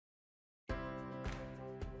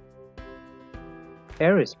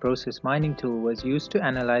ARIS process mining tool was used to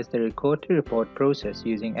analyze the record-to-report process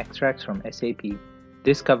using extracts from SAP.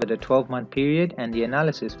 This covered a 12-month period, and the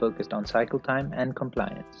analysis focused on cycle time and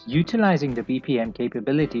compliance. Utilizing the BPM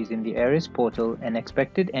capabilities in the ARIS portal, an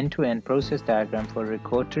expected end-to-end process diagram for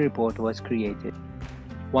record-to-report was created.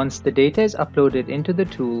 Once the data is uploaded into the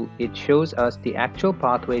tool, it shows us the actual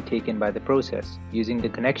pathway taken by the process. Using the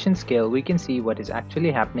connection scale, we can see what is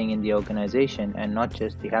actually happening in the organization and not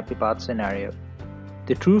just the happy path scenario.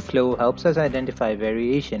 The true flow helps us identify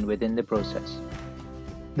variation within the process.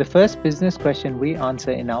 The first business question we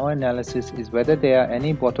answer in our analysis is whether there are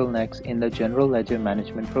any bottlenecks in the general ledger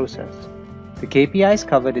management process. The KPIs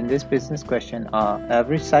covered in this business question are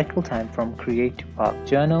average cycle time from create to park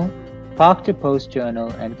journal, park to post journal,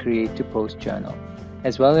 and create to post journal,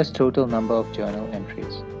 as well as total number of journal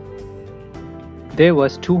entries. There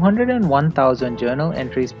was 201,000 journal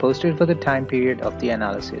entries posted for the time period of the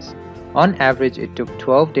analysis. On average, it took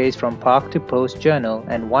 12 days from park to post journal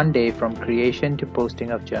and 1 day from creation to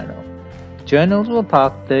posting of journal. Journals were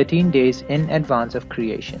parked 13 days in advance of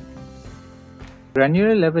creation.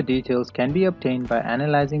 Granular level details can be obtained by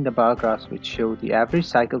analyzing the bar graphs which show the average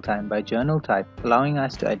cycle time by journal type, allowing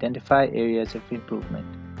us to identify areas of improvement.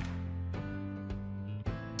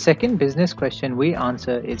 The second business question we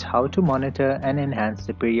answer is how to monitor and enhance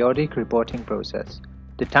the periodic reporting process.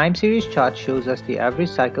 The time series chart shows us the average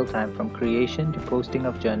cycle time from creation to posting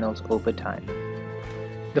of journals over time.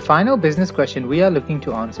 The final business question we are looking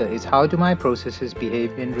to answer is how do my processes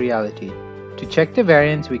behave in reality? To check the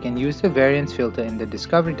variance, we can use the variance filter in the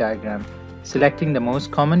discovery diagram, selecting the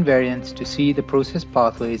most common variance to see the process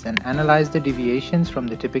pathways and analyze the deviations from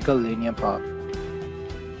the typical linear path.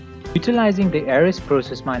 Utilizing the ARIS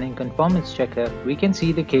process mining conformance checker, we can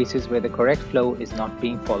see the cases where the correct flow is not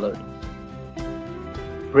being followed.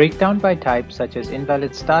 Breakdown by type such as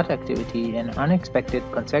invalid start activity and unexpected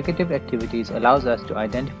consecutive activities allows us to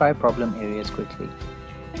identify problem areas quickly.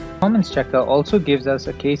 Performance checker also gives us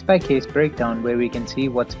a case-by-case breakdown where we can see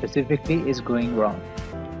what specifically is going wrong.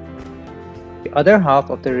 The other half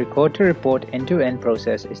of the record-to-report end-to-end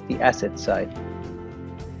process is the asset side.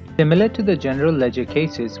 Similar to the general ledger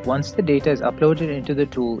cases, once the data is uploaded into the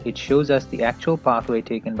tool, it shows us the actual pathway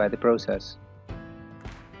taken by the process.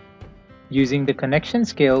 Using the connection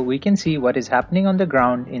scale, we can see what is happening on the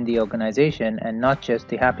ground in the organization and not just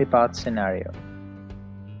the happy path scenario.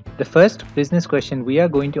 The first business question we are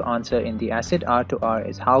going to answer in the asset R2R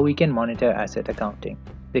is how we can monitor asset accounting.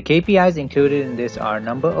 The KPIs included in this are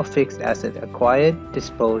number of fixed assets acquired,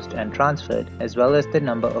 disposed, and transferred, as well as the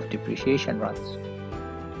number of depreciation runs.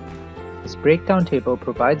 This breakdown table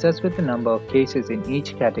provides us with the number of cases in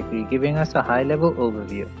each category, giving us a high-level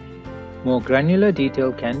overview. More granular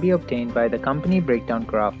detail can be obtained by the company breakdown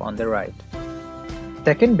graph on the right.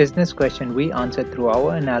 Second business question we answered through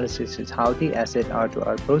our analysis is how the asset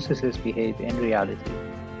R2R processes behave in reality.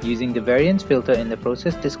 Using the variance filter in the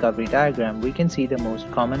process discovery diagram, we can see the most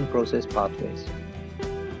common process pathways.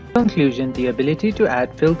 In conclusion, the ability to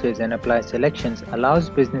add filters and apply selections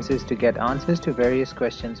allows businesses to get answers to various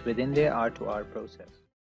questions within their R2R process.